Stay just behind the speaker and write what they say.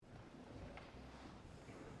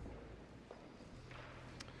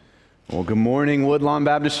Well, good morning, Woodlawn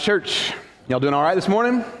Baptist Church. Y'all doing all right this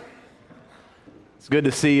morning? It's good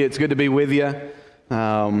to see you. It's good to be with you.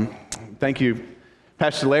 Thank you,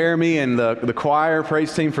 Pastor Laramie and the choir,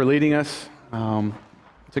 praise team for leading us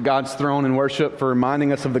to God's throne in worship, for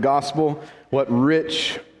reminding us of the gospel, what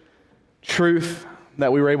rich truth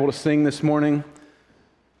that we were able to sing this morning.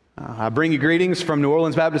 I bring you greetings from New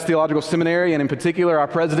Orleans Baptist Theological Seminary, and in particular, our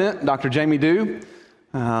president, Dr. Jamie Dew.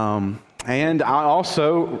 And I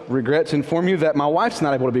also regret to inform you that my wife's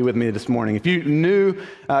not able to be with me this morning. If you knew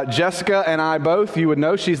Jessica and I both, you would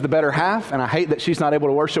know she's the better half, and I hate that she's not able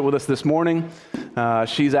to worship with us this morning.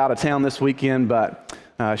 She's out of town this weekend, but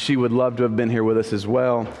she would love to have been here with us as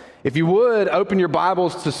well. If you would, open your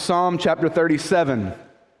Bibles to Psalm chapter 37.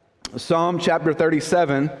 Psalm chapter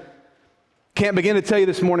 37. Can't begin to tell you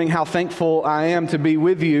this morning how thankful I am to be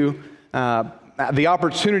with you. The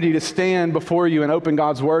opportunity to stand before you and open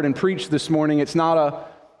God's Word and preach this morning. It's not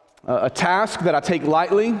a task that I take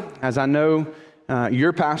lightly, as I know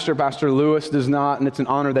your pastor, Pastor Lewis, does not, and it's an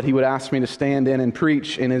honor that he would ask me to stand in and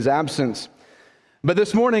preach in his absence. But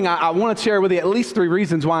this morning, I want to share with you at least 3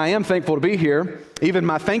 reasons why I am thankful to be here. Even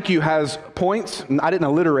my thank you has points. I didn't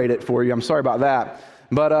alliterate it for you. I'm sorry about that.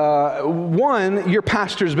 But one, your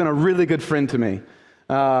pastor's been a really good friend to me.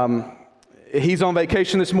 He's on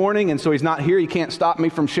vacation this morning, and so he's not here. He can't stop me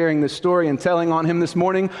from sharing this story and telling on him this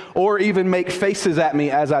morning, or even make faces at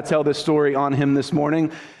me as I tell this story on him this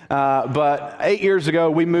morning. But 8 years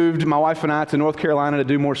ago, we moved, my wife and I, to North Carolina to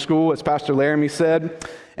do more school, as Pastor Laramie said.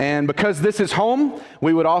 And because this is home,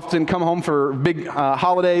 we would often come home for big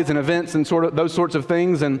holidays and events and sort of those sorts of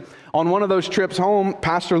things. And on one of those trips home,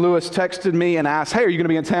 Pastor Lewis texted me and asked, "Hey, are you going to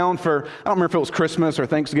be in town for," I don't remember if it was Christmas or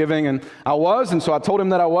Thanksgiving, and I was. And so I told him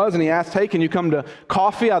that I was, and he asked, "Hey, can you come to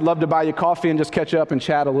coffee? I'd love to buy you coffee and just catch up and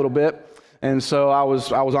chat a little bit." And so I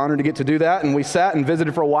was honored to get to do that. And we sat and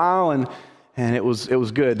visited for a while, and it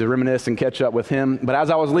was good to reminisce and catch up with him. But as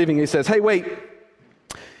I was leaving, he says, "Hey, wait."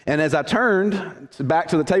 And as I turned back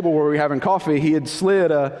to the table where we were having coffee, he had slid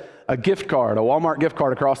a gift card, a Walmart gift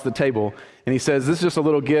card across the table. And he says, "This is just a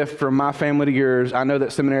little gift from my family to yours. I know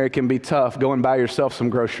that seminary can be tough. Go and buy yourself some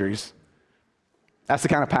groceries." That's the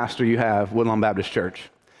kind of pastor you have, Woodlawn Baptist Church.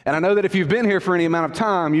 And I know that if you've been here for any amount of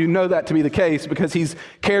time, you know that to be the case because he's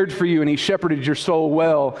cared for you and he shepherded your soul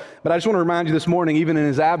well. But I just want to remind you this morning, even in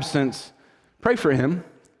his absence, pray for him.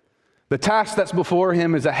 The task that's before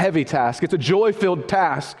him is a heavy task. It's a joy-filled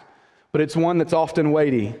task, but it's one that's often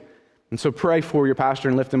weighty. And so pray for your pastor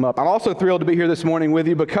and lift him up. I'm also thrilled to be here this morning with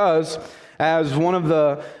you because as one of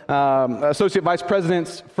the associate vice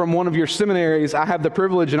presidents from one of your seminaries, I have the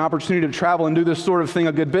privilege and opportunity to travel and do this sort of thing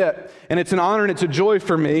a good bit. And it's an honor and it's a joy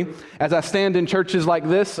for me as I stand in churches like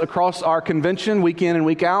this across our convention week in and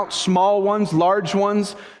week out, small ones, large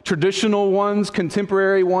ones, traditional ones,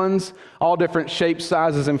 contemporary ones, all different shapes,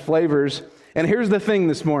 sizes, and flavors. And here's the thing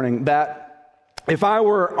this morning, that if I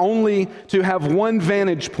were only to have one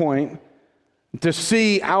vantage point to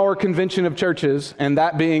see our convention of churches, and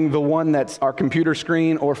that being the one that's our computer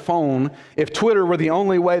screen or phone, if Twitter were the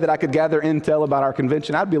only way that I could gather intel about our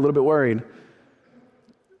convention, I'd be a little bit worried.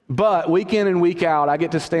 But week in and week out, I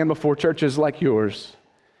get to stand before churches like yours.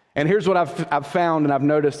 And here's what I've found and I've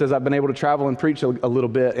noticed as I've been able to travel and preach a little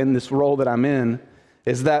bit in this role that I'm in,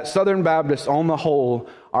 is that Southern Baptists on the whole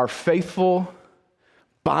are faithful,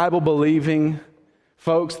 Bible-believing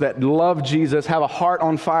folks that love Jesus, have a heart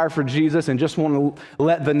on fire for Jesus, and just want to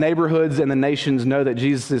let the neighborhoods and the nations know that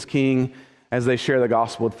Jesus is King as they share the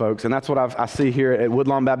gospel with folks. And that's what I see here at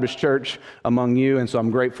Woodlawn Baptist Church among you, and so I'm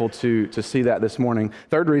grateful to see that this morning.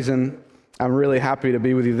 Third reason I'm really happy to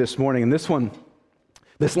be with you this morning, and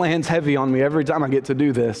this lands heavy on me every time I get to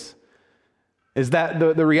do this, is that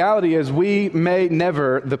the reality is we may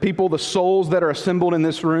never, the people, the souls that are assembled in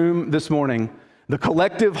this room this morning, the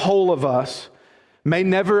collective whole of us, may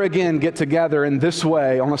never again get together in this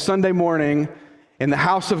way on a Sunday morning in the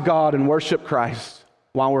house of God and worship Christ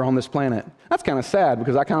while we're on this planet. That's kind of sad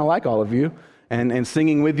because I kind of like all of you, and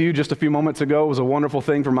singing with you just a few moments ago was a wonderful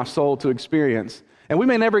thing for my soul to experience. And we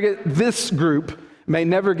may never get, this group may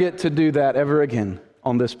never get to do that ever again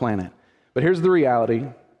on this planet. But here's the reality.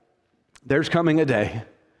 There's coming a day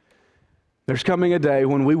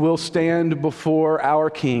when we will stand before our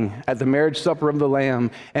King at the marriage supper of the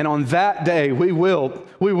Lamb. And on that day, we will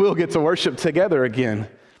get to worship together again.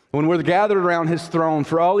 When we're gathered around his throne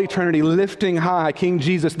for all eternity, lifting high King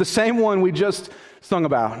Jesus, the same one we just sung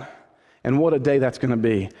about. And what a day that's going to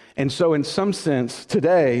be. And so in some sense,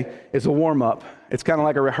 today is a warm-up. It's kind of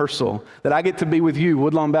like a rehearsal that I get to be with you,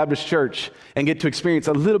 Woodlawn Baptist Church, and get to experience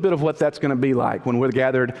a little bit of what that's going to be like when we're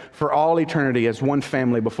gathered for all eternity as one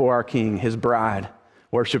family before our King, his bride.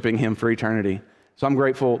 worshiping him for eternity. So I'm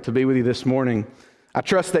grateful to be with you this morning. I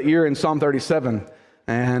trust that you're in Psalm 37.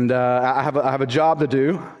 And I have a job to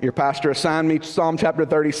do. Your pastor assigned me Psalm chapter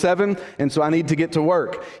 37, and so I need to get to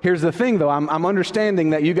work. Here's the thing, though. I'm understanding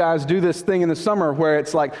that you guys do this thing in the summer where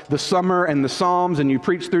it's like the summer and the Psalms, and you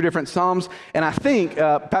preach through different Psalms. And I think,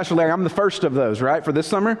 Pastor Larry, I'm the first of those, right, for this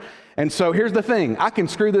summer. And so here's the thing. I can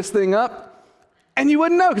screw this thing up, and you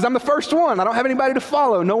wouldn't know because I'm the first one. I don't have anybody to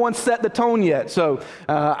follow. No one set the tone yet. So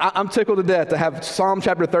I'm tickled to death to have Psalm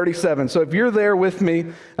chapter 37. So if you're there with me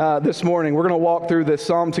this morning, we're going to walk through this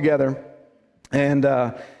Psalm together. And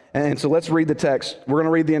so let's read the text. We're going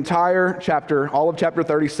to read the entire chapter, all of chapter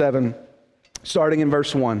 37, starting in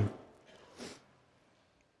verse 1.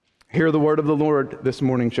 Hear the word of the Lord this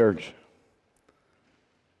morning, church.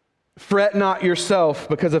 Fret not yourself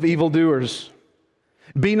because of evildoers.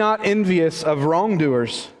 Be not envious of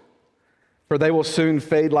wrongdoers, for they will soon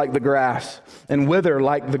fade like the grass and wither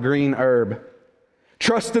like the green herb.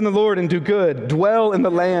 Trust in the Lord and do good. Dwell in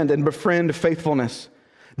the land and befriend faithfulness.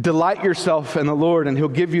 Delight yourself in the Lord, and he'll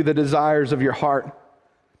give you the desires of your heart.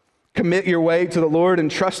 Commit your way to the Lord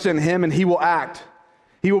and trust in him, and he will act.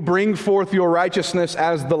 He will bring forth your righteousness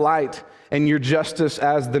as the light and your justice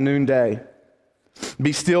as the noonday.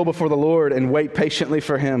 Be still before the Lord and wait patiently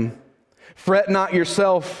for him. Fret not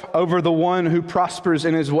yourself over the one who prospers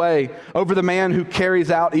in his way, over the man who carries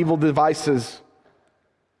out evil devices.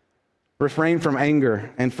 Refrain from anger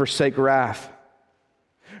and forsake wrath.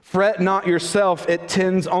 Fret not yourself, it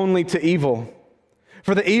tends only to evil.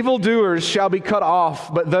 For the evildoers shall be cut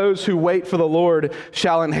off, but those who wait for the Lord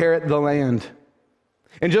shall inherit the land.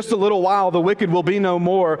 In just a little while the wicked will be no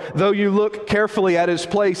more. Though you look carefully at his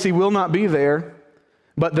place, he will not be there.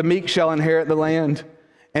 But the meek shall inherit the land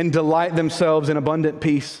and delight themselves in abundant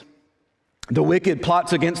peace. The wicked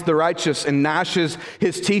plots against the righteous and gnashes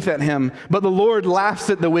his teeth at him. But the Lord laughs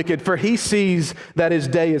at the wicked, for he sees that his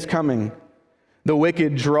day is coming. The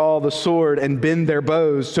wicked draw the sword and bend their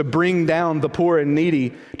bows to bring down the poor and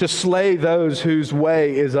needy, to slay those whose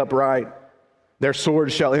way is upright. Their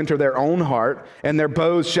swords shall enter their own heart, and their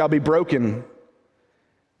bows shall be broken.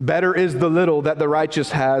 Better is the little that the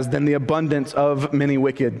righteous has than the abundance of many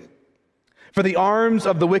wicked. For the arms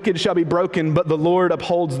of the wicked shall be broken, but the Lord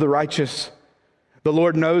upholds the righteous. The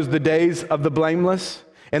Lord knows the days of the blameless,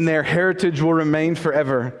 and their heritage will remain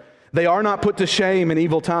forever. They are not put to shame in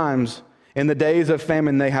evil times. In the days of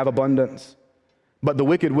famine they have abundance. But the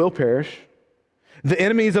wicked will perish. The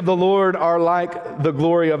enemies of the Lord are like the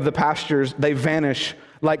glory of the pastures. They vanish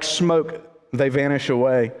like smoke. They vanish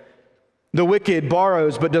away. The wicked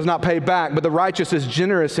borrows but does not pay back, but the righteous is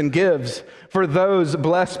generous and gives. For those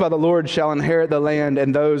blessed by the Lord shall inherit the land,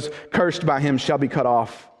 and those cursed by him shall be cut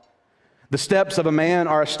off. The steps of a man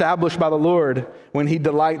are established by the Lord when he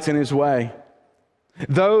delights in his way.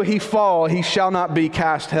 Though he fall, he shall not be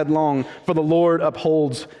cast headlong, for the Lord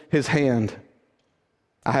upholds his hand.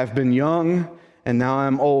 I have been young, and now I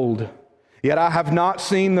am old. Yet I have not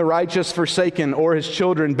seen the righteous forsaken, or his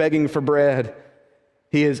children begging for bread.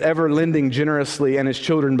 He is ever lending generously, and his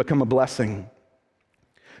children become a blessing.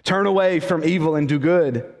 Turn away from evil and do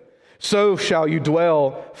good. So shall you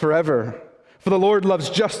dwell forever. For the Lord loves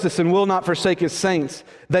justice and will not forsake his saints.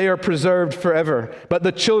 They are preserved forever. But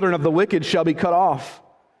the children of the wicked shall be cut off.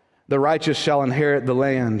 The righteous shall inherit the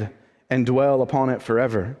land and dwell upon it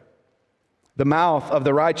forever. The mouth of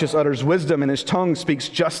the righteous utters wisdom, and his tongue speaks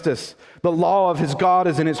justice. The law of his God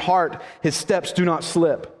is in his heart. His steps do not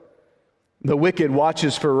slip. The wicked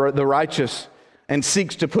watches for the righteous and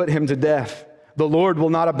seeks to put him to death. The Lord will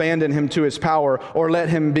not abandon him to his power or let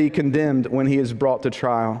him be condemned when he is brought to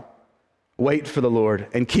trial. Wait for the Lord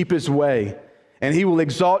and keep his way, and he will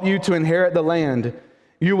exalt you to inherit the land.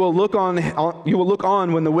 You will look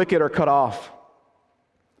on when the wicked are cut off.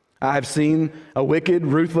 I have seen a wicked,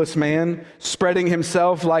 ruthless man spreading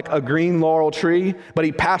himself like a green laurel tree, but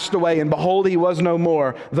he passed away, and behold, he was no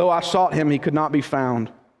more. Though I sought him, he could not be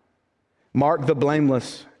found. Mark the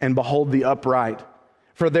blameless and behold the upright,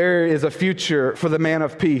 for there is a future for the man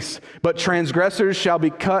of peace. But transgressors shall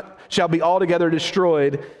be altogether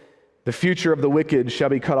destroyed. The future of the wicked shall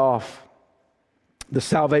be cut off. The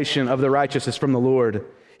salvation of the righteous is from the Lord.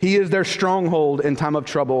 He is their stronghold in time of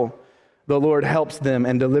trouble. The Lord helps them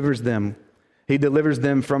and delivers them. He delivers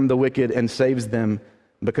them from the wicked and saves them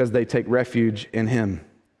because they take refuge in him.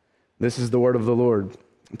 This is the word of the Lord.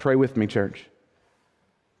 Pray with me, church.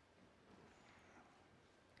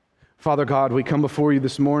 Father God, we come before you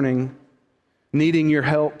this morning needing your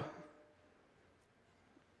help.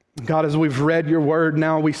 God, as we've read your word,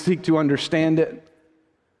 now we seek to understand it.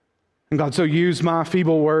 And God, so use my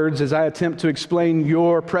feeble words as I attempt to explain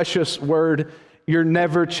your precious word, your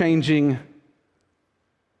never-changing,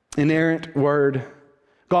 inerrant word.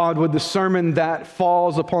 God, would the sermon that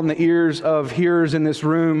falls upon the ears of hearers in this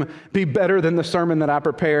room be better than the sermon that I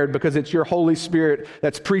prepared, because it's your Holy Spirit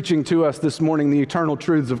that's preaching to us this morning the eternal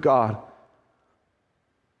truths of God.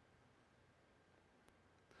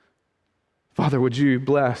 Father, would you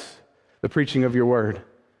bless the preaching of your word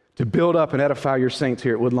to build up and edify your saints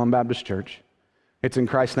here at Woodlawn Baptist Church. It's in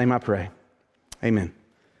Christ's name I pray. Amen.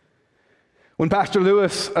 When Pastor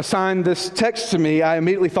Lewis assigned this text to me, I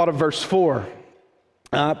immediately thought of verse 4.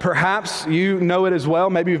 Perhaps you know it as well.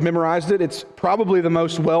 Maybe you've memorized it. It's probably the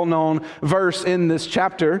most well-known verse in this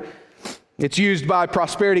chapter. It's used by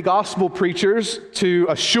prosperity gospel preachers to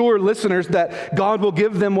assure listeners that God will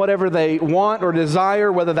give them whatever they want or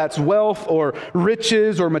desire, whether that's wealth or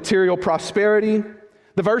riches or material prosperity.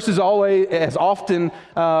 The verse has often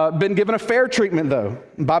been given a fair treatment, though,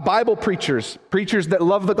 by Bible preachers that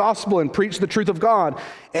love the gospel and preach the truth of God.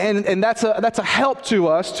 And that's a help to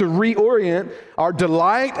us to reorient our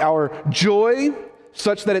delight, our joy,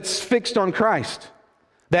 such that it's fixed on Christ.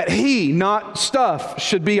 That He, not stuff,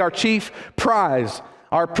 should be our chief prize,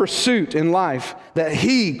 our pursuit in life. That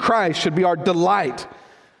He, Christ, should be our delight.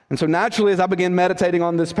 And so naturally, as I began meditating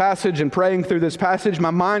on this passage and praying through this passage,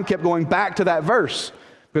 my mind kept going back to that verse,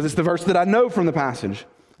 because it's the verse that I know from the passage.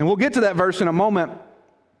 And we'll get to that verse in a moment.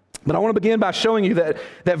 But I want to begin by showing you that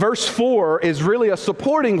verse 4 is really a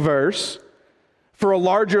supporting verse for a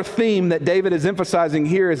larger theme that David is emphasizing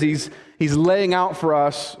here as he's laying out for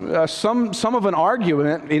us some of an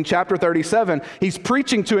argument in chapter 37. He's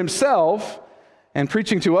preaching to himself and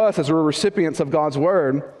preaching to us as we're recipients of God's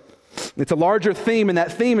word. It's a larger theme, and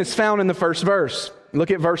that theme is found in the first verse.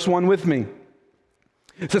 Look at verse 1 with me.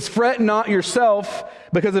 It says, "Fret not yourself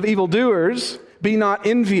because of evildoers, be not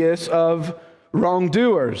envious of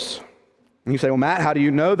wrongdoers." And you say, well, Matt, how do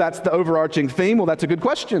you know that's the overarching theme? Well, that's a good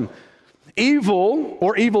question. Evil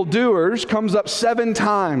or evildoers comes up 7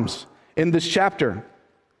 times in this chapter.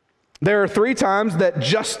 There are 3 times that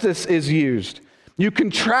justice is used. You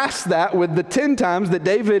contrast that with the 10 times that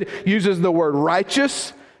David uses the word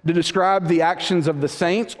righteous to describe the actions of the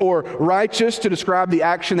saints, or righteous to describe the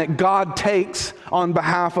action that God takes on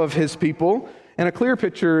behalf of His people. And a clear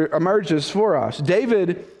picture emerges for us.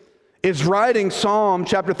 David is writing Psalm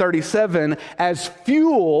chapter 37 as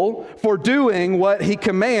fuel for doing what he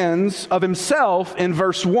commands of himself in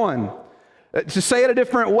verse 1. To say it a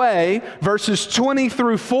different way, verses 20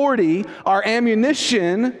 through 40 are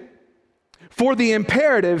ammunition for the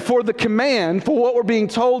imperative, for the command, for what we're being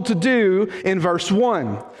told to do in verse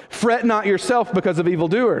 1. Fret not yourself because of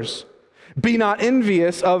evildoers. Be not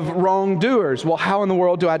envious of wrongdoers. Well, how in the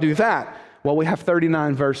world do I do that? Well, we have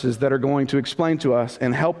 39 verses that are going to explain to us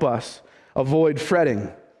and help us avoid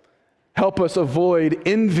fretting. Help us avoid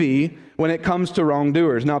envy when it comes to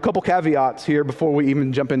wrongdoers. Now, a couple caveats here before we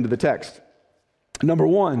even jump into the text. Number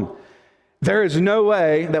 1, there is no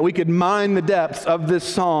way that we could mine the depths of this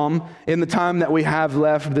psalm in the time that we have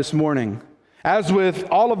left this morning. As with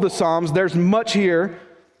all of the psalms, there's much here.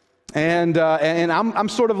 And I'm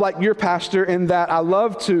sort of like your pastor in that I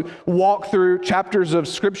love to walk through chapters of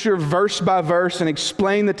Scripture verse by verse and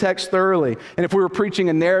explain the text thoroughly. And if we were preaching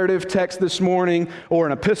a narrative text this morning or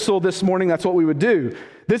an epistle this morning, that's what we would do.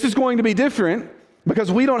 This is going to be different because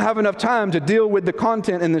we don't have enough time to deal with the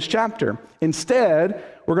content in this chapter. Instead,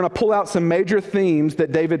 we're going to pull out some major themes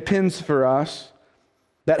that David pins for us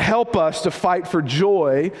that help us to fight for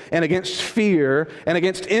joy and against fear and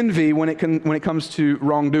against envy when it comes to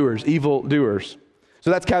wrongdoers, evildoers.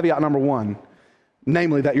 So that's caveat number 1,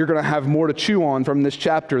 namely that you're going to have more to chew on from this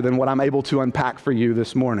chapter than what I'm able to unpack for you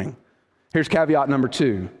this morning. Here's caveat number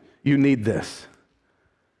 2. You need this.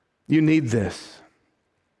 You need this.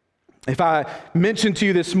 If I mentioned to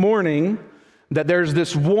you this morning that there's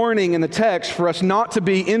this warning in the text for us not to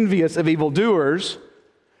be envious of evildoers,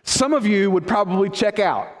 some of you would probably check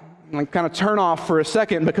out and kind of turn off for a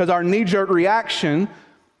second, because our knee-jerk reaction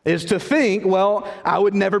is to think, well, I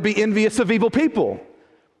would never be envious of evil people.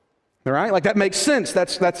 All right? Like that makes sense.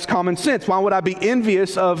 That's common sense. Why would I be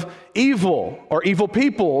envious of evil or evil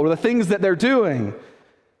people or the things that they're doing?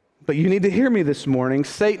 But you need to hear me this morning.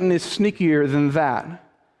 Satan is sneakier than that.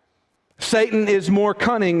 Satan is more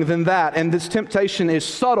cunning than that. And this temptation is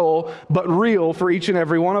subtle but real for each and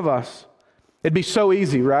every one of us. It'd be so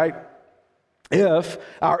easy, right? If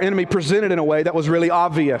our enemy presented in a way that was really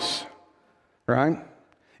obvious, right?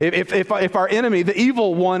 If our enemy, the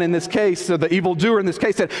evil one in this case, or the evildoer in this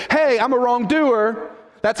case, said, hey, I'm a wrongdoer,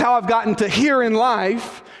 that's how I've gotten to here in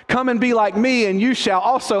life, come and be like me and you shall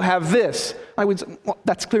also have this. I would say, well,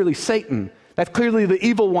 that's clearly Satan. That's clearly the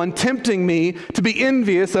evil one tempting me to be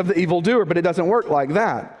envious of the evildoer, but it doesn't work like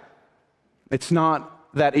that. It's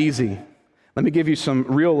not that easy. Let me give you some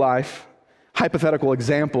real life hypothetical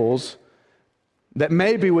examples that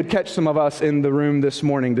maybe would catch some of us in the room this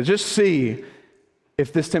morning to just see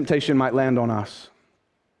if this temptation might land on us.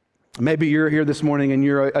 Maybe you're here this morning and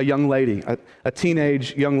you're a young lady, a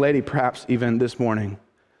teenage young lady perhaps even this morning.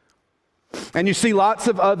 And you see lots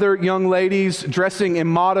of other young ladies dressing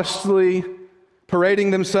immodestly,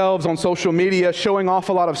 parading themselves on social media, showing off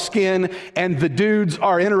a lot of skin, and the dudes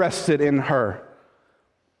are interested in her.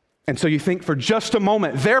 And so you think for just a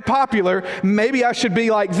moment, they're popular, maybe I should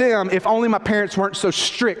be like them if only my parents weren't so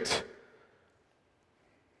strict.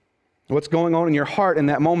 What's going on in your heart in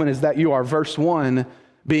that moment is that you are, verse 1,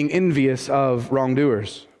 being envious of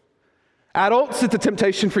wrongdoers. Adults, it's a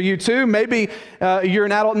temptation for you too. Maybe you're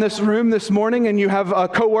an adult in this room this morning and you have a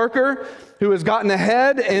coworker who has gotten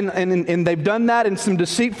ahead and they've done that in some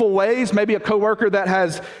deceitful ways. Maybe a coworker that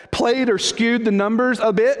has played or skewed the numbers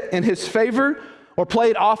a bit in his favor or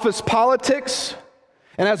played office politics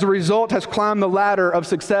and as a result has climbed the ladder of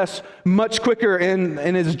success much quicker in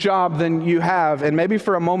his job than you have. And maybe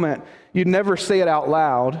for a moment, you'd never say it out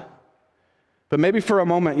loud, but maybe for a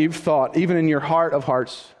moment you've thought, even in your heart of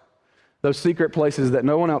hearts, those secret places that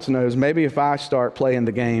no one else knows, maybe if I start playing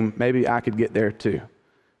the game, maybe I could get there too.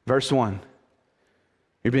 Verse 1,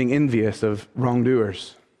 you're being envious of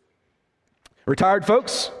wrongdoers. Retired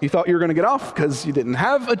folks, you thought you were going to get off because you didn't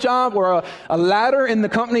have a job or a ladder in the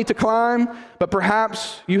company to climb, but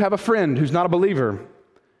perhaps you have a friend who's not a believer,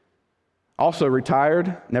 also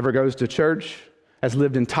retired, never goes to church, has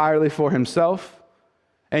lived entirely for himself,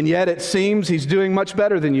 and yet it seems he's doing much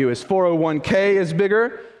better than you. His 401k is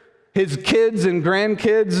bigger. His kids and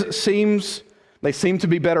grandkids seem to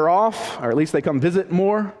be better off, or at least they come visit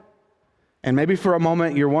more. And maybe for a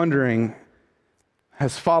moment you're wondering,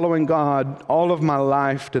 has following God all of my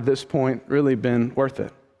life to this point really been worth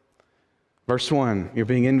it? Verse 1, you're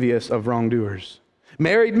being envious of wrongdoers.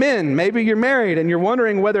 Married men, maybe you're married and you're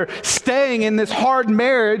wondering whether staying in this hard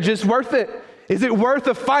marriage is worth it. Is it worth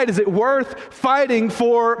a fight? Is it worth fighting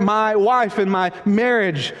for my wife and my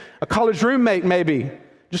marriage? A college roommate maybe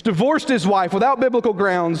just divorced his wife without biblical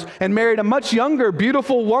grounds and married a much younger,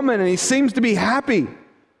 beautiful woman, and he seems to be happy.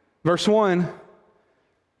 Verse 1,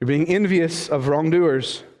 you're being envious of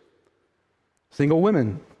wrongdoers. Single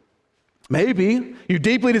women. Maybe you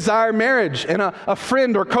deeply desire marriage and a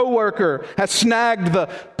friend or coworker has snagged the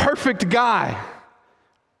perfect guy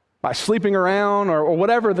by sleeping around or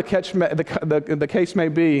whatever the case may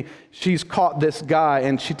be. She's caught this guy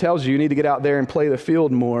and she tells you need to get out there and play the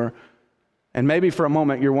field more. And maybe for a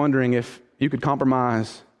moment you're wondering if you could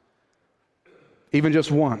compromise even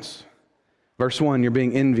just once. Verse 1, you're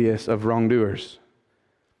being envious of wrongdoers.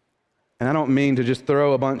 And I don't mean to just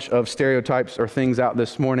throw a bunch of stereotypes or things out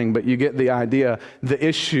this morning, but you get the idea. The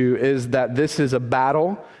issue is that this is a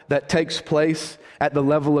battle that takes place at the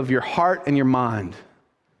level of your heart and your mind.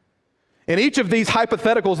 In each of these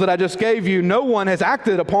hypotheticals that I just gave you, no one has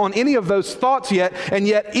acted upon any of those thoughts yet, and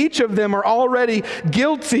yet each of them are already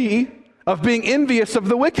guilty of being envious of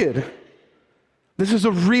the wicked. This is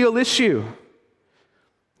a real issue.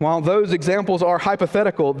 While those examples are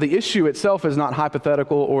hypothetical, the issue itself is not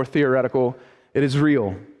hypothetical or theoretical. It is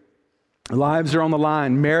real. Lives are on the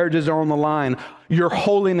line. Marriages are on the line. Your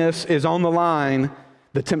holiness is on the line.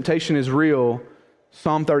 The temptation is real.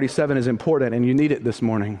 Psalm 37 is important, and you need it this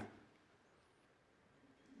morning.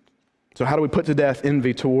 So how do we put to death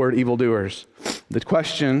envy toward evildoers? The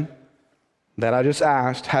question that I just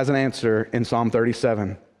asked has an answer in Psalm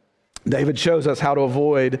 37. David shows us how to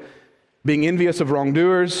avoid being envious of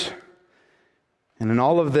wrongdoers, and in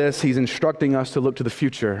all of this, he's instructing us to look to the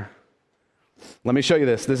future. Let me show you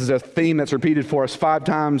this. This is a theme that's repeated for us 5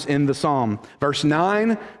 times in the Psalm. Verse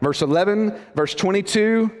 9, verse 11, verse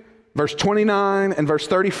 22, verse 29, and verse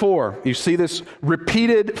 34. You see this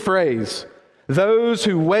repeated phrase. Those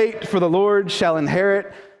who wait for the Lord shall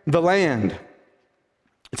inherit the land.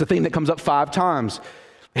 It's a theme that comes up 5 times.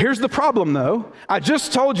 Here's the problem, though. I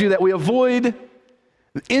just told you that we avoid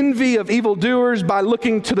envy of evildoers by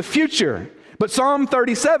looking to the future. But Psalm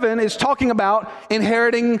 37 is talking about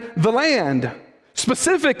inheriting the land.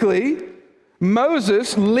 Specifically,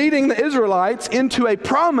 Moses leading the Israelites into a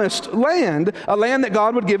promised land, a land that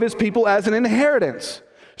God would give his people as an inheritance.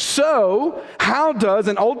 So, how does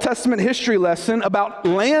an Old Testament history lesson about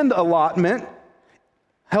land allotment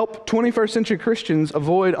help 21st century Christians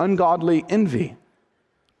avoid ungodly envy?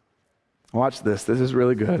 Watch this. This is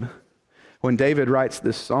really good. When David writes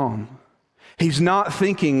this psalm, he's not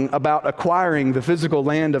thinking about acquiring the physical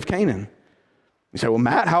land of Canaan. You say, well,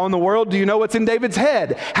 Matt, how in the world do you know what's in David's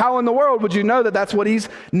head? How in the world would you know that that's what he's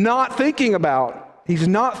not thinking about? He's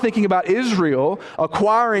not thinking about Israel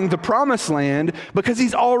acquiring the promised land because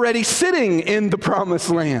he's already sitting in the promised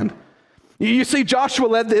land. You see, Joshua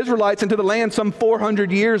led the Israelites into the land some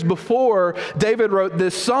 400 years before David wrote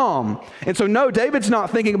this psalm. And so, no, David's not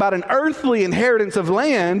thinking about an earthly inheritance of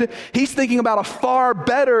land. He's thinking about a far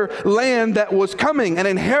better land that was coming, an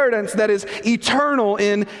inheritance that is eternal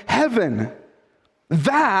in heaven.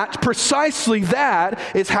 That, precisely that,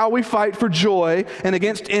 is how we fight for joy and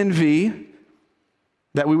against envy,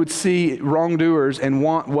 that we would see wrongdoers and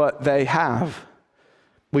want what they have.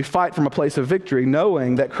 We fight from a place of victory,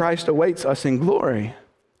 knowing that Christ awaits us in glory.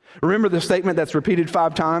 Remember the statement that's repeated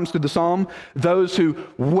 5 times through the psalm? Those who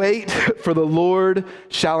wait for the Lord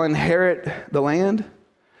shall inherit the land.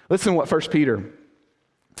 Listen to what 1 Peter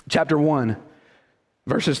chapter 1,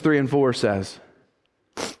 verses 3 and 4 says.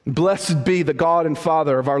 Blessed be the God and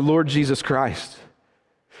Father of our Lord Jesus Christ,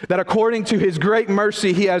 that according to his great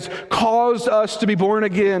mercy, he has caused us to be born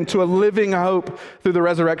again to a living hope through the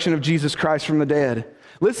resurrection of Jesus Christ from the dead.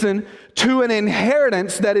 Listen, to an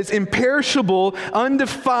inheritance that is imperishable,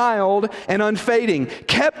 undefiled, and unfading,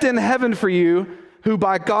 kept in heaven for you, who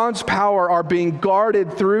by God's power are being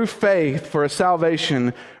guarded through faith for a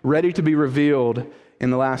salvation ready to be revealed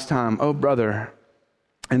in the last time. Oh, brother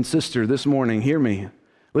and sister, this morning, hear me.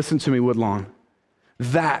 Listen to me, Woodlawn.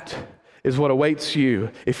 That is what awaits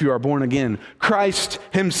you if you are born again. Christ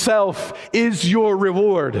himself is your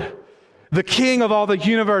reward. The King of all the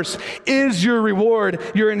universe is your reward,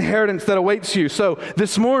 your inheritance that awaits you. So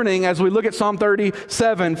this morning, as we look at Psalm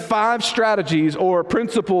 37, 5 strategies or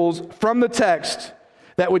principles from the text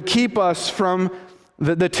that would keep us from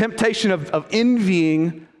the temptation of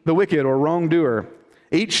envying the wicked or wrongdoer.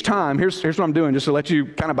 Each time, here's what I'm doing, just to let you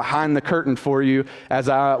kind of behind the curtain for you as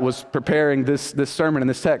I was preparing this sermon and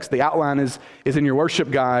this text. The outline is in your worship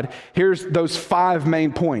guide. Here's those 5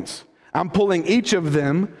 main points. I'm pulling each of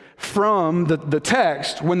them from the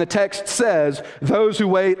text when the text says, those who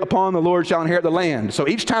wait upon the Lord shall inherit the land. So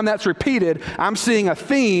each time that's repeated, I'm seeing a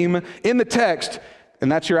theme in the text,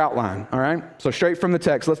 and that's your outline, all right? So straight from the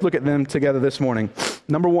text, let's look at them together this morning.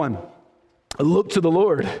 Number 1, look to the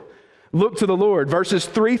Lord. Look to the Lord. Verses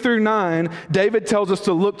 3 through 9, David tells us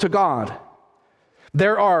to look to God.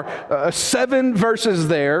 There are 7 verses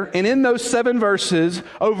there, and in those 7 verses,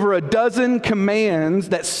 over a dozen commands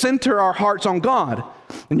that center our hearts on God.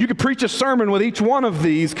 And you could preach a sermon with each one of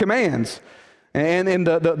these commands and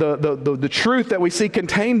the truth that we see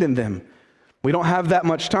contained in them. We don't have that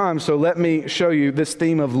much time, so let me show you this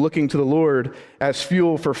theme of looking to the Lord as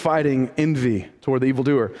fuel for fighting envy toward the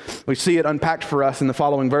evildoer. We see it unpacked for us in the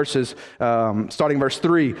following verses, starting verse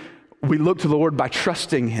 3. We look to the Lord by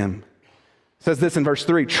trusting him. It says this in verse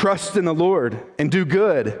 3, trust in the Lord and do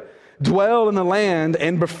good. Dwell in the land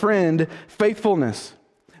and befriend faithfulness.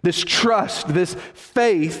 This trust, this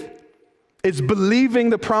faith is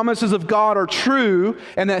believing the promises of God are true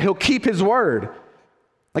and that he'll keep his word.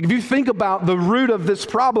 Like if you think about the root of this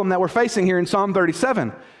problem that we're facing here in Psalm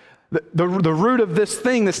 37, the root of this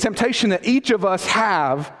thing, this temptation that each of us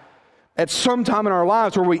have at some time in our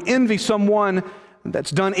lives where we envy someone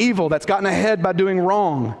that's done evil, that's gotten ahead by doing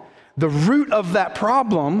wrong. The root of that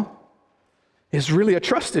problem is really a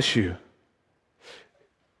trust issue.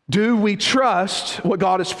 Do we trust what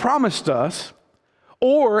God has promised us?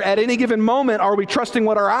 Or at any given moment, are we trusting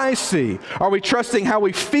what our eyes see? Are we trusting how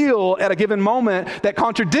we feel at a given moment that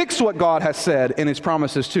contradicts what God has said in his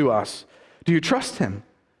promises to us? Do you trust him?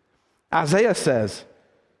 Isaiah says,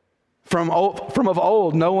 from of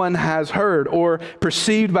old, no one has heard or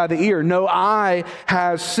perceived by the ear. No eye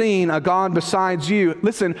has seen a God besides you.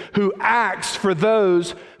 Listen, who acts for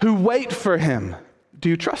those who wait for him. Do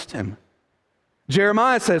you trust him?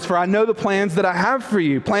 Jeremiah says, for I know the plans that I have for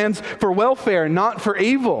you, plans for welfare, not for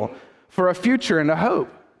evil, for a future and a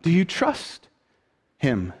hope. Do you trust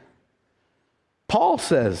him? Paul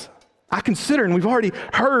says, I consider, and we've already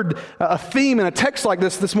heard a theme in a text like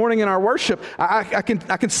this morning in our worship, I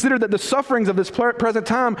consider that the sufferings of this present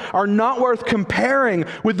time are not worth comparing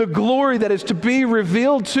with the glory that is to be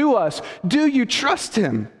revealed to us. Do you trust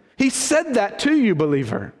him? He said that to you,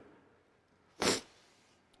 believer.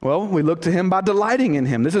 Well, we look to him by delighting in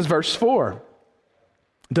him. This is verse 4.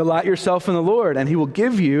 Delight yourself in the Lord, and he will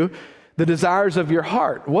give you the desires of your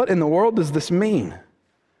heart. What in the world does this mean?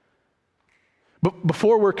 But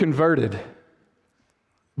before we're converted,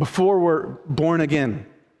 before we're born again,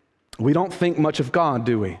 we don't think much of God,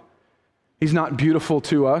 do we? He's not beautiful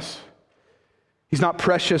to us. He's not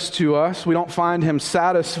precious to us. We don't find him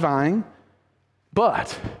satisfying.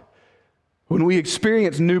 But When we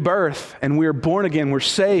experience new birth and we are born again, we're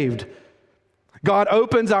saved. God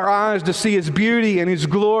opens our eyes to see His beauty and His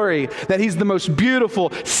glory, that He's the most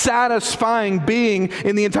beautiful, satisfying being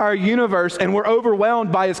in the entire universe, and we're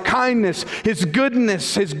overwhelmed by His kindness, His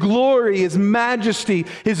goodness, His glory, His majesty,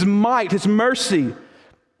 His might, His mercy.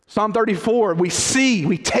 Psalm 34, we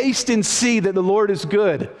taste and see that the Lord is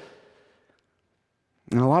good.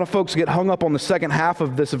 And a lot of folks get hung up on the second half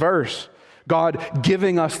of this verse, God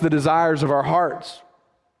giving us the desires of our hearts.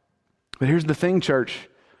 But here's the thing, church.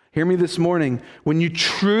 Hear me this morning. When you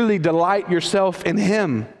truly delight yourself in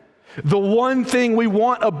Him, the one thing we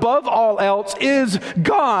want above all else is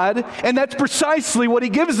God, and that's precisely what He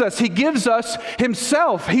gives us. He gives us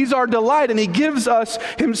Himself. He's our delight, and He gives us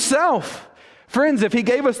Himself. Friends, if He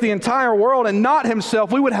gave us the entire world and not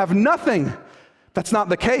Himself, we would have nothing. That's not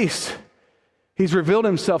the case. He's revealed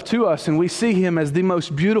Himself to us, and we see Him as the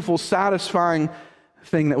most beautiful, satisfying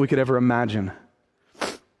thing that we could ever imagine.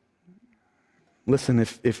 Listen,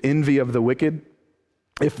 if envy of the wicked,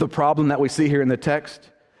 if the problem that we see here in the text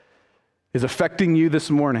is affecting you this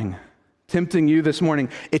morning, tempting you this morning,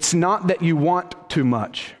 it's not that you want too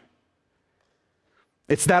much.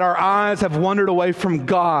 It's that our eyes have wandered away from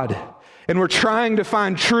God, and we're trying to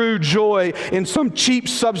find true joy in some cheap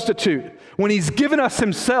substitute when He's given us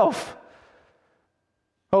Himself.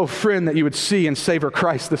 Oh, friend, that you would see and savor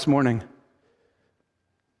Christ this morning.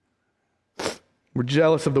 We're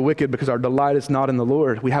jealous of the wicked because our delight is not in the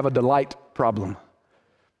Lord. We have a delight problem.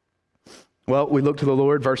 Well, we look to the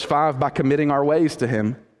Lord, verse 5, by committing our ways to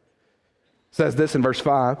Him. It says this in verse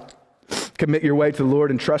 5, commit your way to the Lord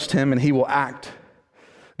and trust Him, and He will act.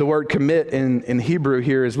 The word commit in Hebrew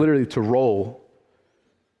here is literally to roll.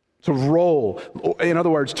 To roll. In other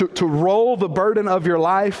words, to roll the burden of your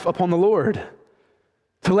life upon the Lord.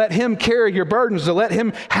 To let Him carry your burdens, to let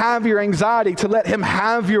Him have your anxiety, to let Him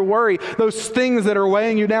have your worry, those things that are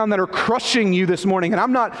weighing you down, that are crushing you this morning. And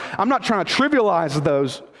I'm not trying to trivialize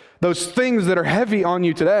those things that are heavy on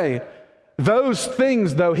you today. Those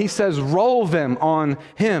things, though, He says, roll them on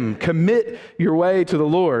Him. Commit your way to the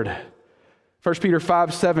Lord. 1 Peter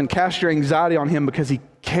 5:7, cast your anxiety on Him because He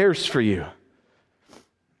cares for you.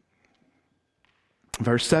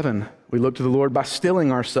 Verse 7, we look to the Lord by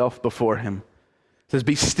stilling ourselves before Him. It says,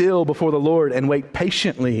 be still before the Lord and wait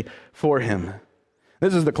patiently for Him.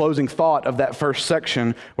 This is the closing thought of that first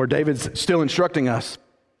section where David's still instructing us,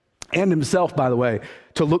 and himself, by the way,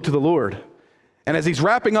 to look to the Lord. And as he's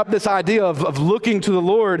wrapping up this idea of looking to the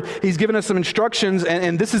Lord, he's given us some instructions,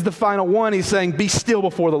 and this is the final one. He's saying, be still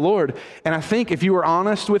before the Lord. And I think if you were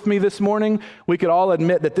honest with me this morning, we could all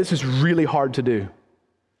admit that this is really hard to do.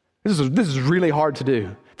 This is really hard to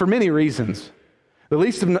do for many reasons. The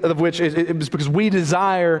least of which is because we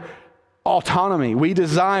desire autonomy. We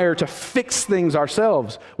desire to fix things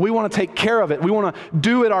ourselves. We want to take care of it. We want to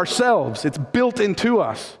do it ourselves. It's built into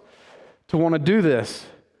us to want to do this.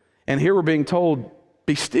 And here we're being told,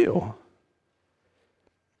 be still.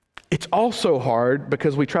 It's also hard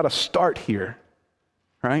because we try to start here,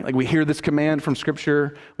 right? Like we hear this command from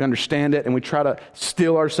Scripture, we understand it, and we try to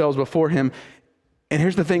still ourselves before Him. And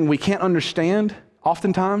here's the thing, we can't understand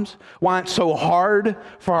oftentimes why it's so hard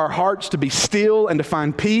for our hearts to be still and to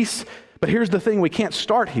find peace. But here's the thing, we can't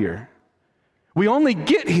start here. We only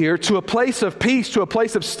get here to a place of peace, to a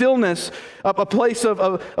place of stillness, a place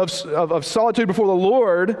of solitude before the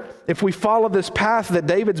Lord, if we follow this path that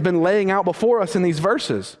David's been laying out before us in these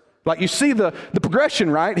verses. Like you see the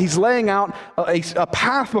progression, right? He's laying out a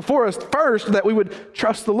path before us first, that we would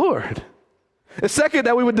trust the Lord. The second,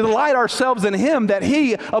 that we would delight ourselves in Him, that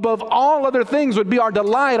He, above all other things, would be our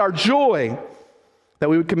delight, our joy, that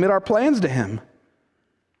we would commit our plans to Him,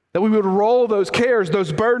 that we would roll those cares,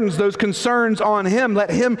 those burdens, those concerns on Him,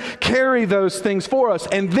 let Him carry those things for us.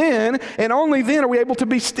 And then, and only then, are we able to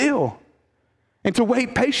be still and to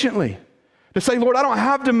wait patiently. To say, Lord, I don't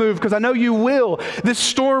have to move because I know You will. This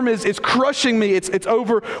storm is crushing me. It's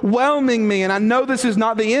overwhelming me. And I know this is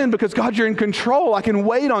not the end because, God, You're in control. I can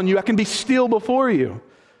wait on You. I can be still before You.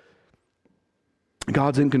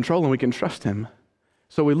 God's in control and we can trust Him.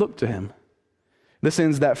 So we look to Him. This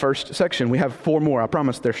ends that first section. We have 4 more. I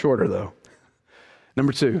promise they're shorter, though.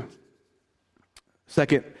 Number 2.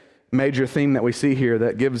 Second major theme that we see here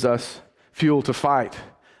that gives us fuel to fight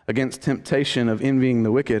against temptation of envying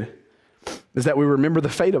the wicked is that we remember the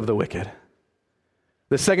fate of the wicked.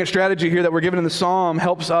 The second strategy here that we're given in the psalm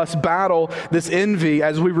helps us battle this envy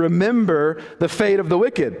as we remember the fate of the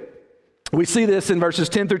wicked. We see this in verses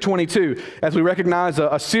 10 through 22 as we recognize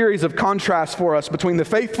a series of contrasts for us between the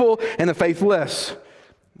faithful and the faithless.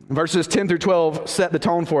 Verses 10 through 12 set the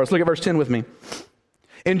tone for us. Look at verse 10 with me.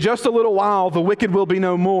 In just a little while, the wicked will be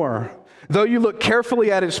no more. Though you look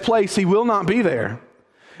carefully at his place, he will not be there.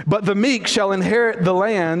 But the meek shall inherit the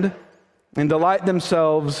land and delight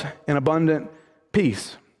themselves in abundant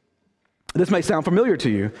peace. This may sound familiar to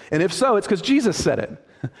you, and if so, it's because Jesus said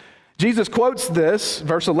it. Jesus quotes this,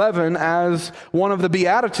 verse 11, as one of the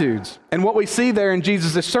Beatitudes. And what we see there in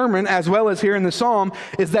Jesus' sermon, as well as here in the psalm,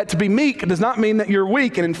 is that to be meek does not mean that you're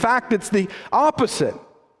weak. And in fact, it's the opposite.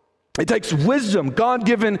 It takes wisdom,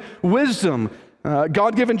 God-given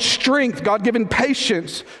strength, God-given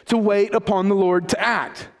patience to wait upon the Lord to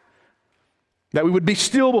act. That we would be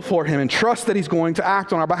still before him and trust that he's going to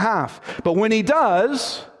act on our behalf. But when he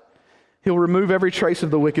does, he'll remove every trace of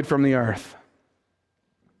the wicked from the earth.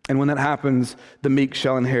 And when that happens, the meek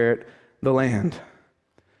shall inherit the land.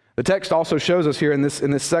 The text also shows us here in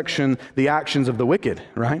this section the actions of the wicked,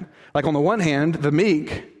 right? Like on the one hand, the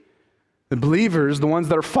meek, the believers, the ones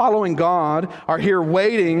that are following God, are here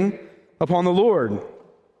waiting upon the Lord.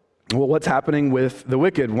 Well, what's happening with the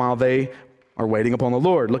wicked while they are waiting upon the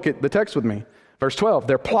Lord? Look at the text with me. Verse 12,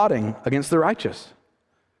 they're plotting against the righteous.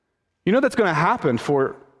 You know that's going to happen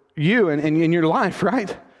for you and in your life,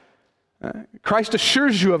 right? Christ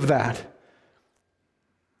assures you of that.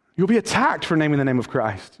 You'll be attacked for naming the name of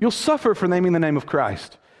Christ. You'll suffer for naming the name of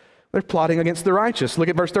Christ. They're plotting against the righteous. Look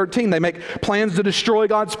at verse 13. They make plans to destroy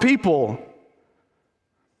God's people.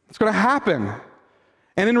 It's going to happen.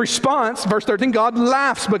 And in response, verse 13, God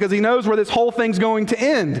laughs because he knows where this whole thing's going to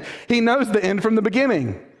end. He knows the end from the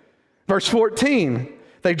beginning. Verse 14,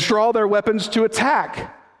 they draw their weapons to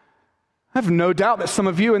attack. I have no doubt that some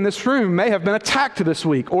of you in this room may have been attacked this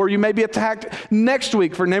week, or you may be attacked next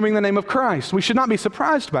week for naming the name of Christ. We should not be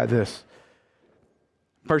surprised by this.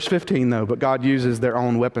 Verse 15, though, but God uses their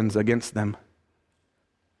own weapons against them.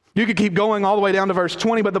 You could keep going all the way down to verse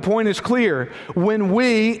 20, but the point is clear. When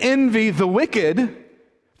we envy the wicked,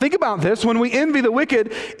 think about this, when we envy the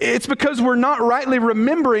wicked, it's because we're not rightly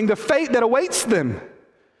remembering the fate that awaits them.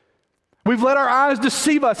 We've let our eyes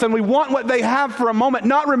deceive us, and we want what they have for a moment,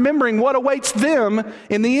 not remembering what awaits them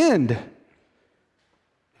in the end.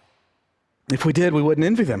 If we did, we wouldn't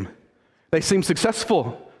envy them. They seem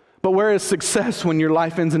successful, but where is success when your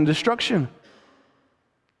life ends in destruction?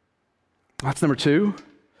 That's number 2,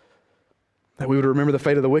 that we would remember the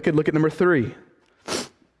fate of the wicked. Look at number 3,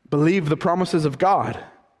 believe the promises of God.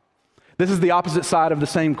 This is the opposite side of the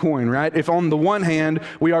same coin, right? If on the one hand,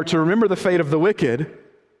 we are to remember the fate of the wicked,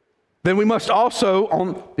 then we must also,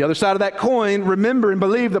 on the other side of that coin, remember and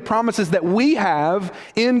believe the promises that we have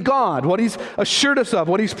in God, what he's assured us of,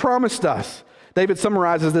 what he's promised us. David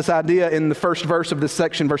summarizes this idea in the first verse of this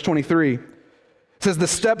section, verse 23. It says, the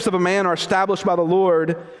steps of a man are established by the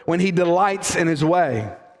Lord when he delights in his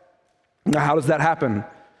way. Now, how does that happen?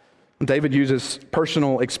 David uses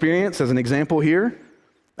personal experience as an example here.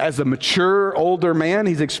 As a mature, older man,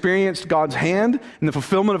 he's experienced God's hand in the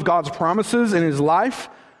fulfillment of God's promises in his life.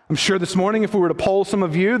 I'm sure this morning, if we were to poll some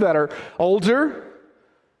of you that are older,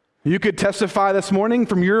 you could testify this morning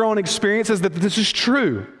from your own experiences that this is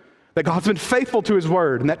true, that God's been faithful to his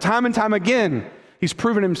word, and that time and time again, he's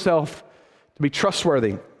proven himself to be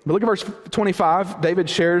trustworthy. But look at verse 25. David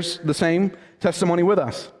shares the same testimony with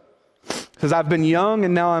us. He says, I've been young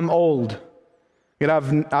and now I'm old, yet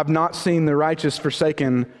I've not seen the righteous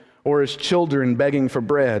forsaken or his children begging for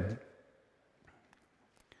bread.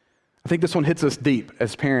 I think this one hits us deep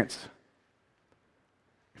as parents,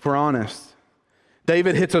 if we're honest.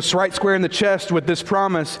 David hits us right square in the chest with this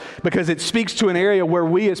promise because it speaks to an area where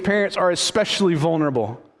we as parents are especially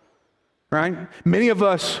vulnerable, right? Many of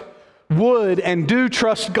us would and do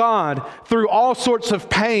trust God through all sorts of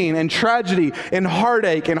pain and tragedy and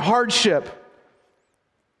heartache and hardship.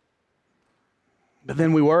 But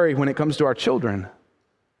then we worry when it comes to our children.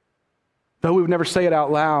 Though we would never say it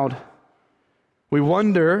out loud, we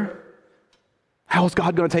wonder, how is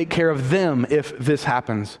God going to take care of them if this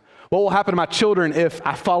happens? What will happen to my children if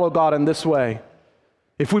I follow God in this way?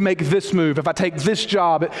 If we make this move, if I take this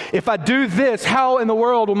job, if I do this, how in the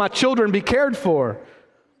world will my children be cared for?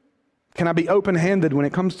 Can I be open-handed when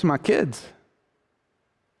it comes to my kids?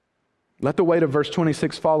 Let the weight of verse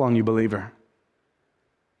 26 fall on you, believer.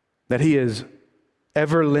 That he is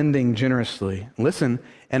ever lending generously. Listen,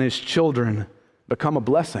 and his children become a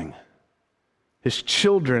blessing. His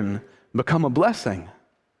children become a blessing.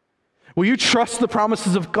 Will you trust the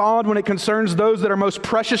promises of God when it concerns those that are most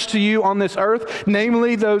precious to you on this earth,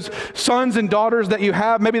 namely those sons and daughters that you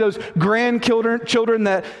have, maybe those grandchildren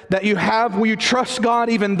that you have? Will you trust God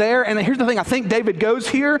even there? And here's the thing, I think David goes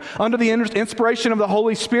here under the inspiration of the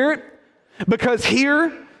Holy Spirit, because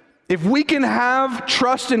here, if we can have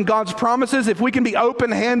trust in God's promises, if we can be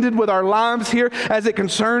open-handed with our lives here as it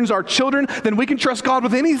concerns our children, then we can trust God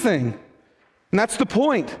with anything. And that's the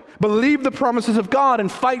point. Believe the promises of God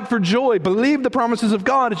and fight for joy. Believe the promises of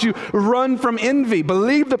God as you run from envy.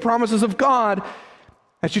 Believe the promises of God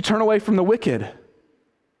as you turn away from the wicked.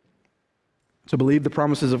 So believe the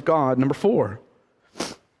promises of God. Number 4,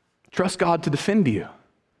 trust God to defend you.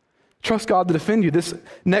 Trust God to defend you. This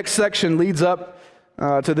next section leads up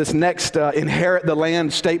to this next inherit the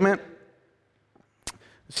land statement.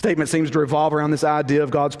 The statement seems to revolve around this idea of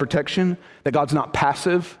God's protection, that God's not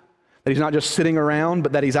passive, that he's not just sitting around,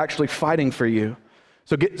 but that he's actually fighting for you.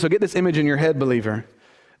 So get this image in your head, believer,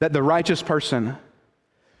 that the righteous person,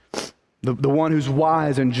 the one who's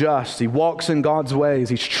wise and just, he walks in God's ways,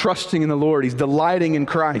 he's trusting in the Lord, he's delighting in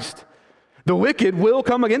Christ. The wicked will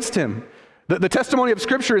come against him. The testimony of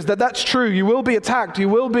Scripture is that that's true. You will be attacked. You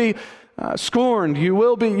will be scorned. You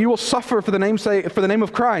will suffer for the name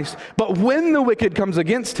of Christ. But when the wicked comes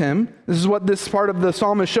against him, this is what this part of the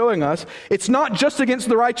psalm is showing us, it's not just against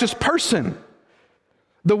the righteous person.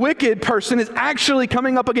 The wicked person is actually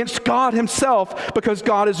coming up against God himself because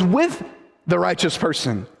God is with the righteous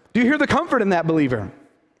person. Do you hear the comfort in that, believer?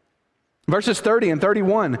 Verses 30 and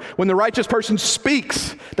 31, when the righteous person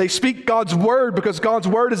speaks, they speak God's word because God's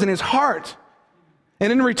word is in his heart.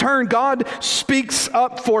 And in return, God speaks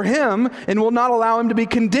up for him and will not allow him to be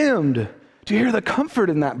condemned. Do you hear the comfort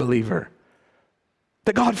in that, believer?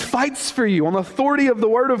 That God fights for you on the authority of the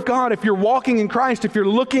word of God. If you're walking in Christ, if you're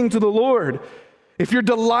looking to the Lord, if your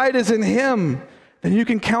delight is in him, then you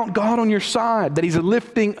can count God on your side, that he's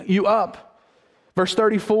lifting you up. Verse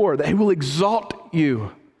 34, that he will exalt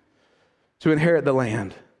you to inherit the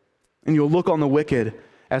land, and you'll look on the wicked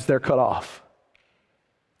as they're cut off.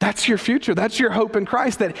 That's your future. That's your hope in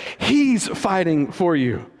Christ, that he's fighting for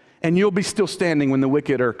you, and you'll be still standing when the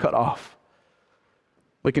wicked are cut off.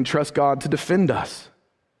 We can trust God to defend us.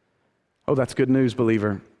 Oh, that's good news,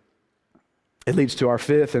 believer. It leads to our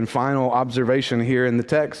 5th and final observation here in the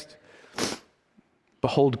text.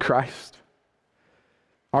 Behold Christ.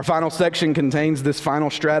 Our final section contains this final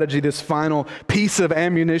strategy, this final piece of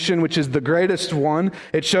ammunition, which is the greatest one.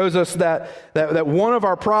 It shows us that one of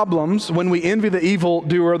our problems when we envy the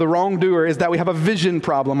evildoer, the wrongdoer, is that we have a vision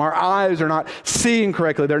problem. Our eyes are not seeing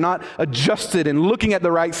correctly. They're not adjusted and looking at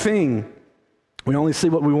the right thing. We only see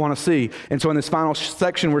what we want to see. And so in this final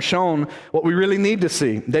section, we're shown what we really need to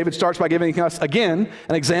see. David starts by giving us, again,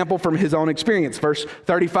 an example from his own experience. Verse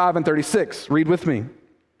 35 and 36. Read with me.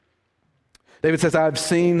 David says, I have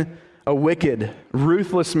seen a wicked,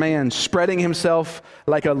 ruthless man spreading himself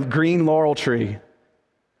like a green laurel tree.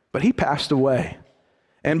 But he passed away,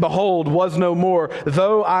 and behold, was no more.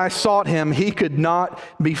 Though I sought him, he could not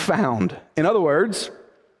be found. In other words,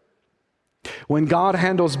 when God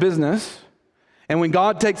handles business, and when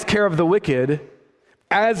God takes care of the wicked,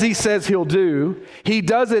 as he says he'll do, he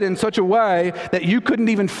does it in such a way that you couldn't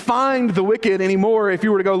even find the wicked anymore if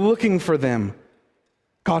you were to go looking for them.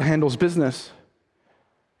 God handles business.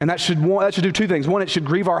 And that should do 2 things. One, it should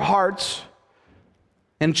grieve our hearts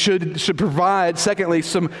and should provide, secondly,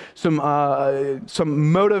 some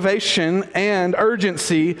motivation and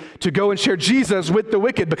urgency to go and share Jesus with the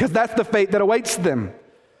wicked, because that's the fate that awaits them.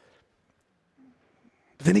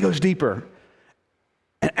 But then he goes deeper.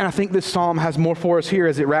 And I think this psalm has more for us here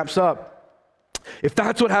as it wraps up. If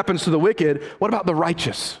that's what happens to the wicked, what about the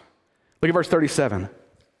righteous? Look at verse 37.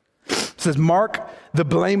 It says, mark the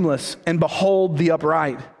blameless and behold the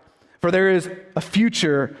upright, for there is a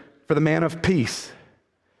future for the man of peace.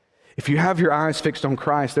 If you have your eyes fixed on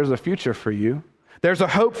Christ, there's a future for you. There's a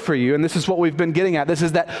hope for you, and this is what we've been getting at. This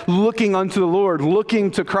is that looking unto the Lord,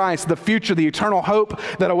 looking to Christ, the future, the eternal hope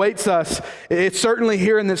that awaits us. It's certainly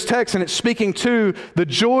here in this text, and it's speaking to the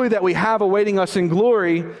joy that we have awaiting us in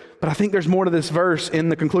glory, but I think there's more to this verse in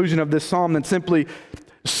the conclusion of this psalm than simply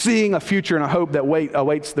seeing a future and a hope that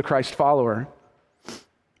awaits the Christ follower.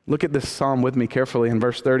 Look at this psalm with me carefully in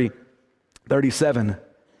verse 37.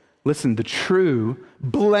 Listen, the true,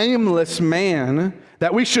 blameless man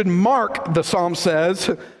that we should mark, the psalm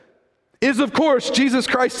says, is of course Jesus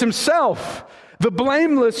Christ himself, the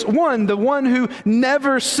blameless one, the one who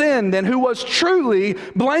never sinned and who was truly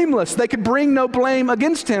blameless. They could bring no blame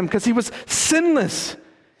against him because he was sinless.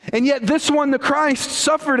 And yet this one, the Christ,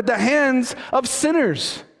 suffered at the hands of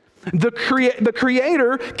sinners. The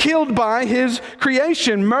Creator killed by his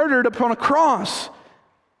creation, murdered upon a cross.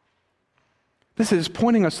 This is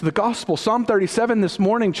pointing us to the gospel. Psalm 37 this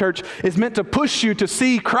morning, church, is meant to push you to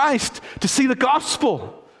see Christ, to see the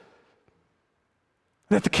gospel.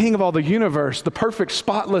 That the King of all the universe, the perfect,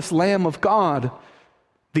 spotless Lamb of God,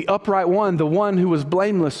 the upright one, the one who was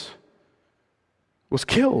blameless, was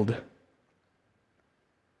killed.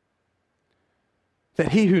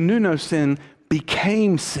 That he who knew no sin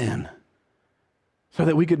became sin, so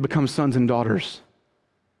that we could become sons and daughters.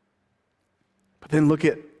 But then look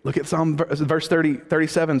at Psalm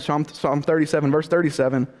 37, Psalm 37, verse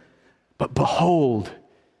 37. But behold,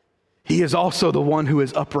 he is also the one who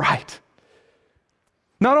is upright.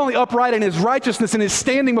 Not only upright in his righteousness and his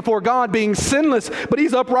standing before God being sinless, but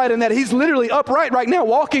he's upright in that he's literally upright right now,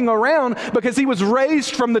 walking around because he was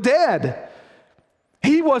raised from the dead.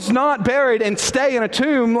 He was not buried and stay in a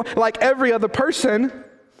tomb like every other person.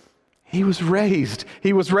 He was raised.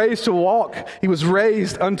 He was raised to walk. He was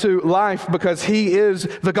raised unto life because he is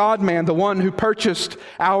the God-man, the one who purchased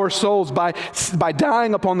our souls by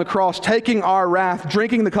dying upon the cross, taking our wrath,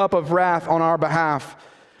 drinking the cup of wrath on our behalf.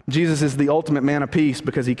 Jesus is the ultimate man of peace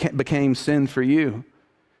because he became sin for you.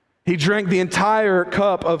 He drank the entire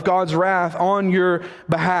cup of God's wrath on your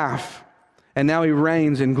behalf. And now he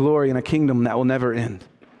reigns in glory in a kingdom that will never end.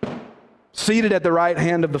 Seated at the right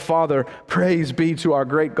hand of the Father, praise be to our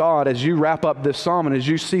great God. As you wrap up this psalm and as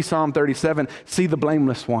you see Psalm 37, see the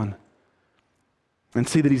blameless one. And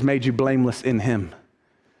see that he's made you blameless in him.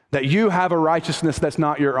 That you have a righteousness that's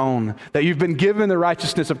not your own. That you've been given the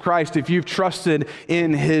righteousness of Christ if you've trusted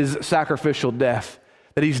in his sacrificial death.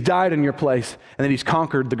 That he's died in your place and that he's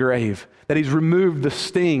conquered the grave. That he's removed the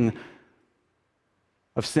sting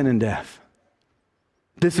of sin and death.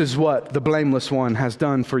 This is what the blameless one has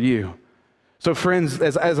done for you. So friends,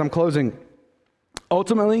 as I'm closing,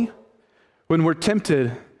 ultimately, when we're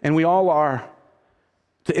tempted, and we all are,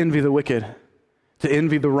 to envy the wicked, to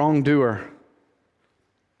envy the wrongdoer,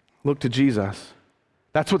 look to Jesus.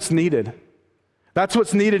 That's what's needed. That's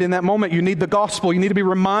what's needed in that moment. You need the gospel. You need to be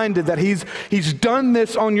reminded that he's done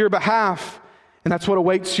this on your behalf. And that's what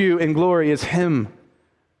awaits you in glory is him.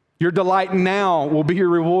 Your delight now will be your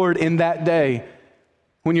reward in that day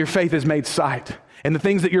when your faith is made sight. And the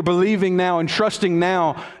things that you're believing now and trusting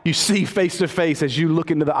now, you see face to face as you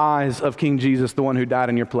look into the eyes of King Jesus, the one who died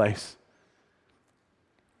in your place.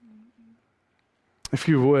 If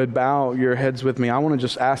you would, bow your heads with me. I want to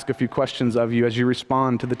just ask a few questions of you as you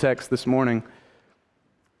respond to the text this morning.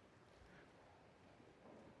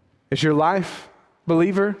 Is your life,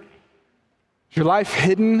 believer, is your life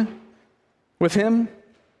hidden with him?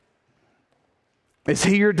 Is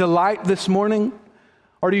he your delight this morning?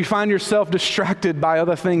 Or do you find yourself distracted by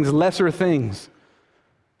other things, lesser things,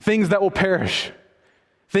 things that will perish,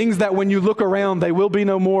 things that when you look around, they will be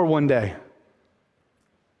no more one day?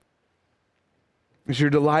 Is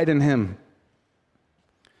your delight in him?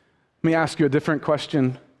 Let me ask you a different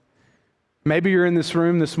question. Maybe you're in this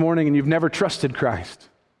room this morning and you've never trusted Christ.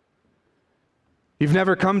 You've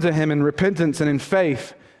never come to him in repentance and in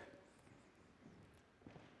faith.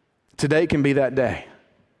 Today can be that day.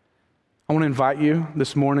 I want to invite you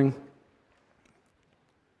this morning.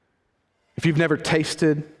 If you've never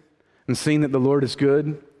tasted and seen that the Lord is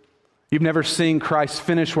good, you've never seen Christ's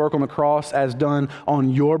finished work on the cross as done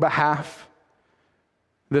on your behalf,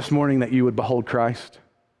 this morning that you would behold Christ.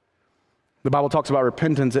 The Bible talks about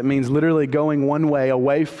repentance. It means literally going one way,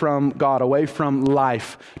 away from God, away from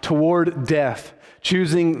life, toward death,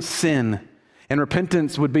 choosing sin. And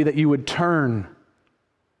repentance would be that you would turn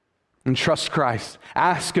and trust Christ.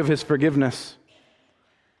 Ask of his forgiveness.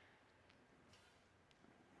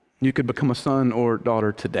 You could become a son or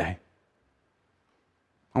daughter today.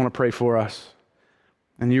 I want to pray for us.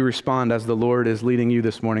 And you respond as the Lord is leading you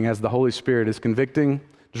this morning, as the Holy Spirit is convicting,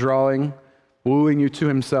 drawing, wooing you to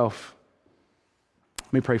himself.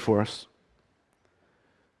 Let me pray for us.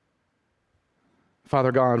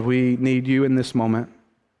 Father God, we need you in this moment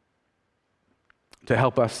to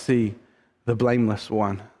help us see the blameless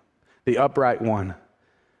one, the upright one,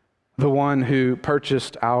 the one who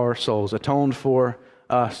purchased our souls, atoned for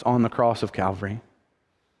us on the cross of Calvary.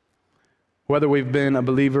 Whether we've been a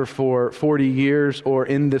believer for 40 years or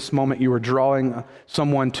in this moment you are drawing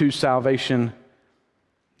someone to salvation,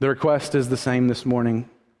 the request is the same this morning,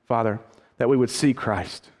 Father, that we would see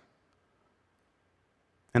Christ.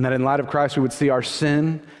 And that in light of Christ we would see our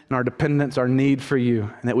sin and our dependence, our need for you,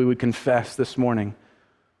 and that we would confess this morning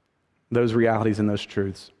those realities and those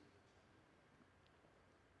truths.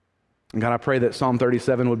 And God, I pray that Psalm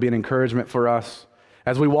 37 would be an encouragement for us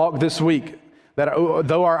as we walk this week, that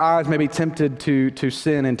though our eyes may be tempted to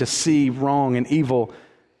sin and to see wrong and evil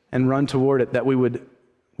and run toward it, that we would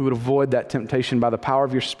avoid that temptation by the power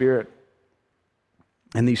of your Spirit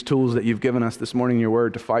and these tools that you've given us this morning in your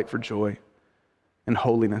word to fight for joy and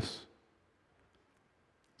holiness.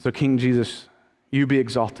 So King Jesus, you be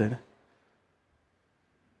exalted. In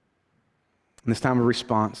this time of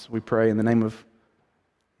response, we pray in the name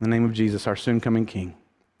of Jesus, our soon coming King.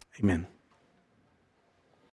 Amen.